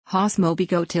Haas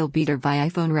mobigo til beater vi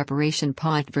iPhone reparation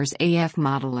pod vers AF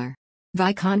modeler.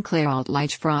 Vi conclarealt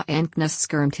lich fra enknus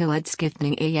skirm til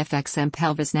skiftning AFXM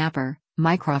pelvis napper,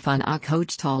 microphone og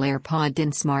hoogtal AirPod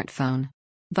din smartphone.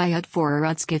 Vi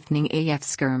for skiftning AF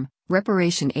skirm,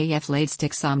 reparation AF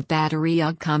ladestick samt battery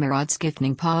og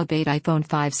skiftning på bait iPhone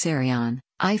 5 serion,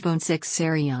 iPhone 6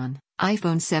 serion,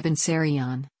 iPhone 7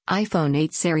 serion, iPhone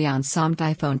 8 serion samt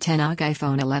iPhone 10 og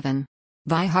iPhone 11.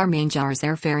 Vi har mangers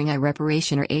erfaring I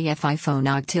reparationer AF iPhone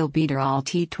og til beater all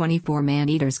T24 man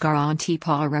eaters garanti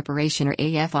på reparationer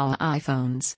AF alle iPhones.